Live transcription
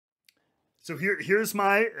So here's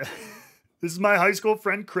my, this is my high school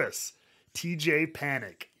friend, Chris, TJ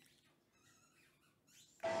Panic.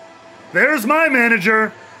 There's my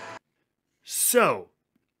manager. So,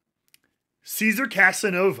 Caesar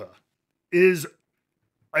Casanova is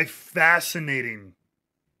a fascinating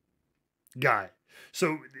guy.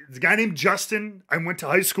 So, the guy named Justin, I went to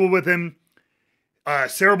high school with him.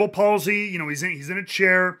 Cerebral palsy, you know, he's in a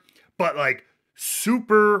chair, but like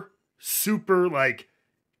super like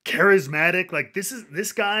charismatic. Like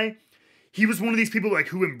this guy, he was one of these people like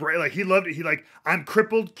who embrace, like he loved it. He like, I'm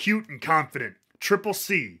crippled, cute, and confident. Triple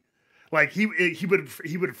C. Like he would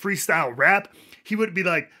freestyle rap. He would be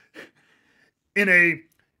like, in a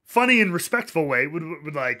funny and respectful way,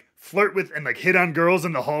 would like flirt with and like hit on girls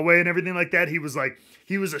in the hallway and everything like that. He was a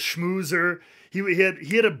schmoozer. He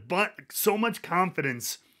had so much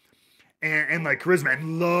confidence and like charisma,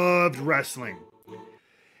 and loved wrestling.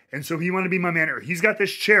 And so he wanted to be my manager. He's got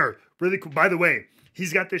this chair, really cool. By the way,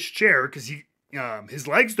 he's got this chair because his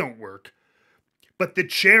legs don't work, but the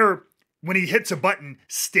chair, when he hits a button,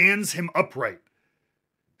 stands him upright.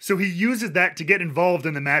 So he uses that to get involved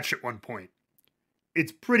in the match at one point.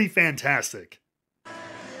 It's pretty fantastic.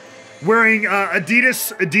 Wearing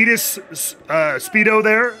Adidas Speedo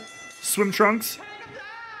there, swim trunks,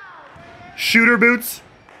 shooter boots.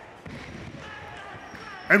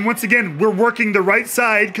 And once again, we're working the right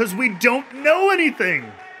side because we don't know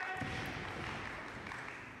anything.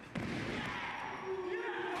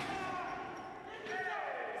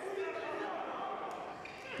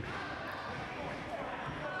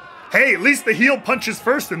 Hey, at least the heel punches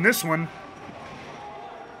first in this one.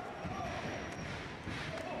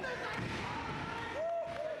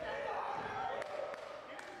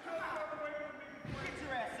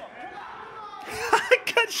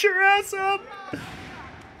 Get your ass up.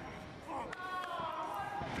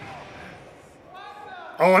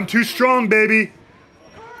 Oh, I'm too strong, baby.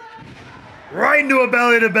 Right into a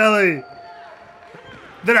belly to belly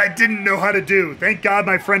that I didn't know how to do. Thank God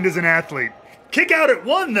my friend is an athlete. Kick out at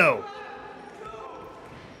one, though.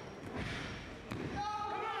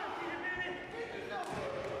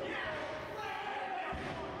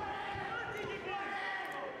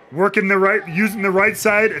 Working the right, using the right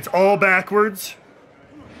side. It's all backwards.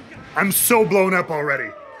 I'm so blown up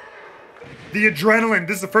already. The adrenaline,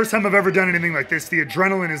 this is the first time I've ever done anything like this. The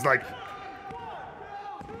adrenaline is like...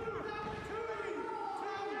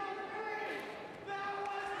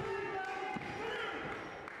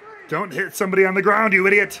 Don't hit somebody on the ground, you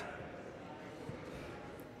idiot.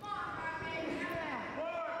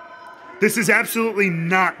 This is absolutely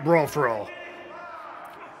not Brawl for All.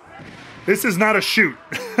 This is not a shoot.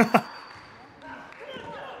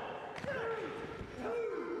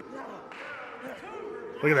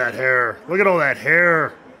 Look at that hair. Look at all that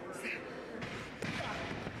hair.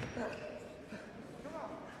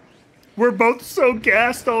 We're both so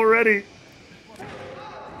gassed already.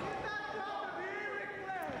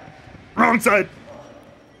 Wrong side.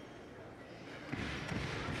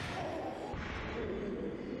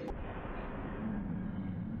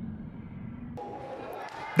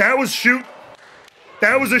 That was shoot.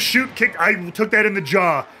 That was a shoot kick. I took that in the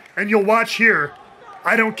jaw. And you'll watch here,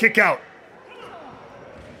 I don't kick out.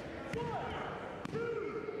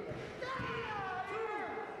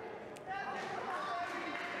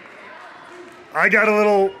 I got a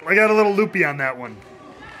little loopy on that one.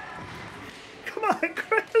 Come on,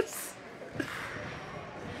 Chris.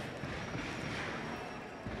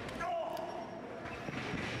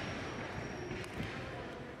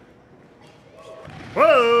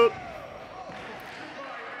 Whoa.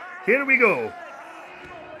 Here we go.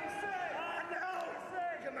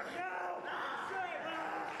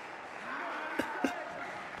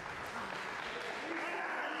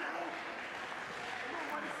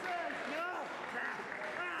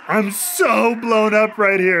 I'm so blown up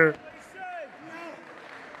right here.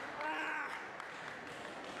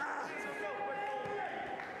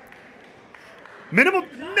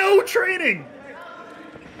 No training.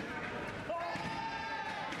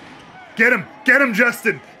 Get him,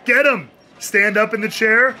 Justin, get him. Stand up in the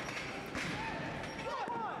chair.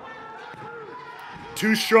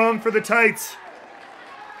 Too strong for the tights.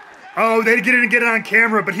 Oh, they didn't get it on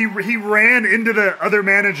camera, but he ran into the other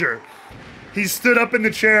manager. He stood up in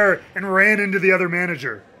the chair and ran into the other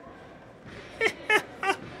manager.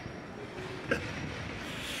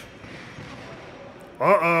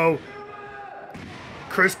 Uh-oh.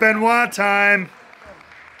 Chris Benoit time.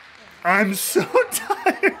 I'm so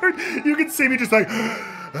tired. You can see me just like...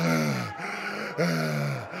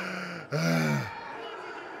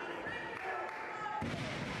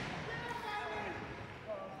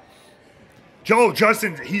 Joe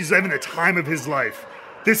Justin, he's having the time of his life.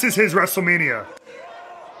 This is his WrestleMania.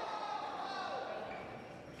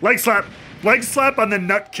 Leg slap on the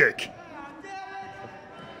nut kick.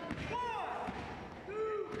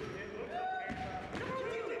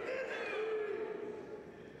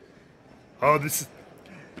 Oh, this is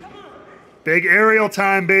big aerial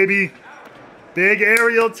time, baby. Big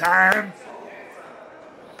aerial time.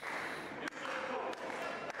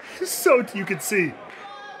 So you can see.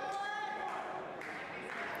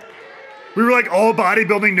 We were like all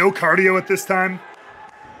bodybuilding, no cardio at this time.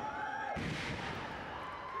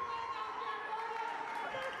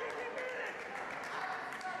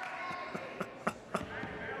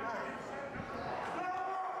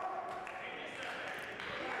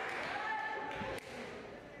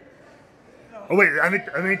 Oh wait, I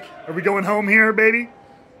think, are we going home here, baby?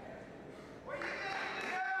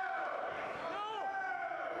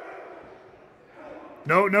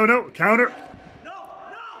 No, counter.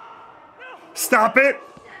 Stop it.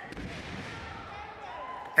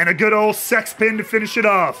 And a good old sex pin to finish it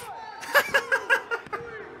off.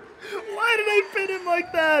 Why did I pin him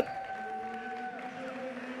like that?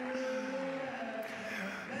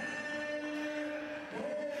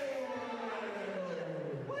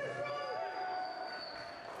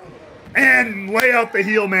 And lay out the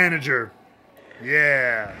heel manager.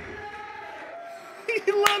 Yeah.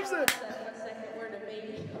 He loves it.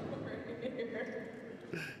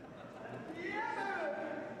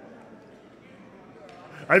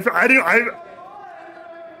 I didn't.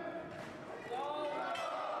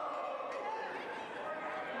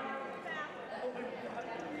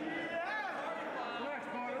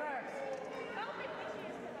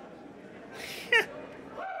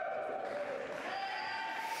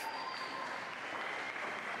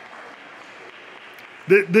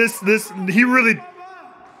 This he really. Can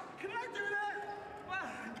I do that?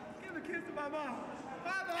 Give a kiss to my mom.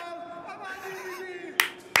 Bye, Mom. Bye-bye,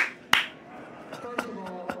 First of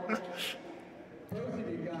all, both of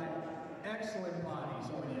you got excellent bodies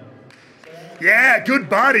on you. Yeah, good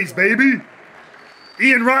bodies, baby.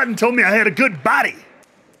 Ian Rotten told me I had a good body.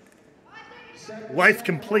 Life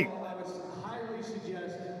complete. I would highly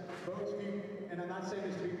suggest both of you, and I'm not saying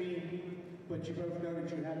this to be mean, but you both know that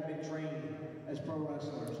you haven't been trained as pro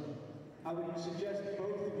wrestlers. I would suggest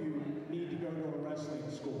both of you need to go to a wrestling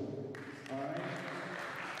school. All right?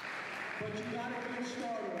 But you got a good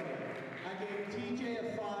start on it. I gave TJ a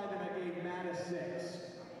 5 and I gave Matt a 6.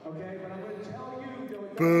 Okay? But I'm going to tell you,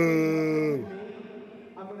 Boo.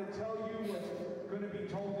 I'm going to tell you what's going to be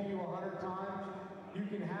told to you 100 times. You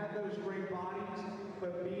can have those great bodies,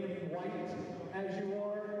 but being white as you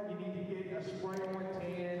are, you need to get a spray on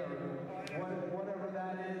tan or whatever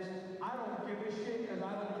that is. I don't give a shit because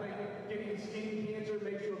I don't think getting skin cancer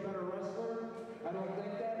makes you a better wrestler. I don't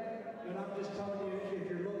think that. And I'm just telling you, if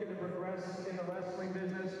you're looking to progress in the wrestling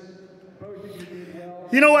business, both of you did well.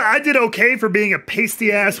 You know what? I did okay for being a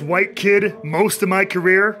pasty-ass white kid most of my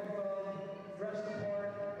career. Dress the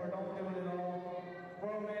part or don't do it at all.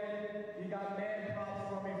 Bro, man, you got mad props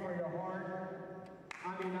for me for your heart. I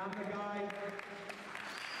mean, I'm the guy.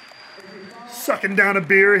 Sucking down a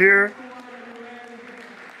beer here.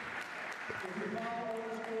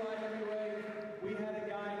 We had a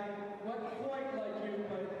guy, not quite like you,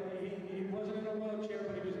 but he wasn't in a wheelchair,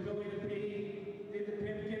 but he was Billy the P, did the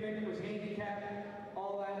pimp gimmick, was handicapped,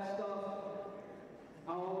 all that stuff.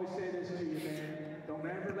 I'll always say this to you, man. Don't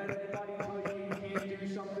ever let anybody tell you you can't do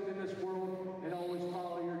something in this world, and always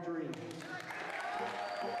follow your dreams.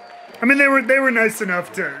 I mean, they were nice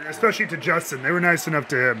enough to, especially to Justin, they were nice enough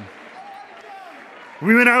to him.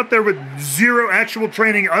 We went out there with zero actual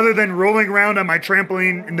training other than rolling around on my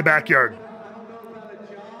trampoline in the backyard. I don't know about a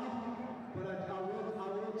job, but I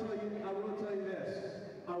will tell you this.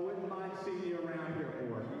 I wouldn't mind seeing you around here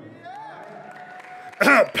for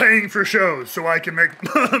it. Paying for shows so I can make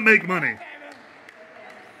make money.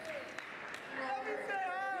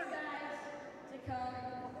 To come,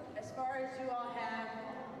 as far as you all have,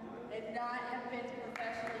 and not have been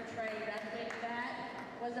professionally trained, I think that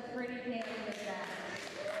was a pretty damn good match.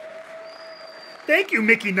 Thank you,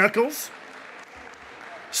 Mickey Knuckles,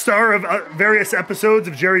 star of various episodes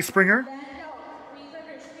of Jerry Springer. That helps. Please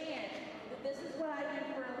understand that this is what I do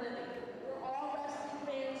for a living. We're all wrestling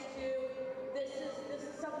fans too. This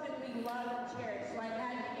is something we love and cherish. So I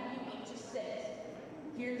had to give you each a 6.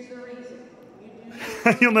 Here's the reason. You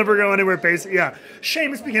do You'll never go anywhere, pace. Yeah,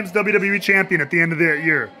 Sheamus becomes WWE champion at the end of the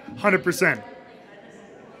year, 100%.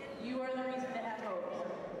 You are the reason to have hope.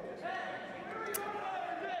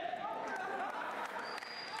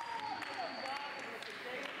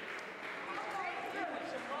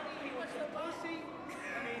 He was so bossy.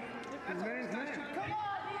 I mean,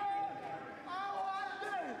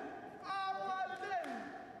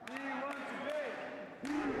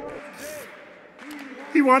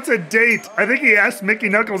 He wants a date. I think he asked Mickey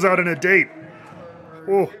Knuckles out on a date.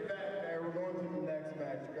 Oh.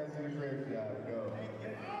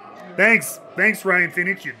 Thanks, Ryan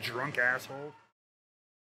Phoenix, you drunk asshole.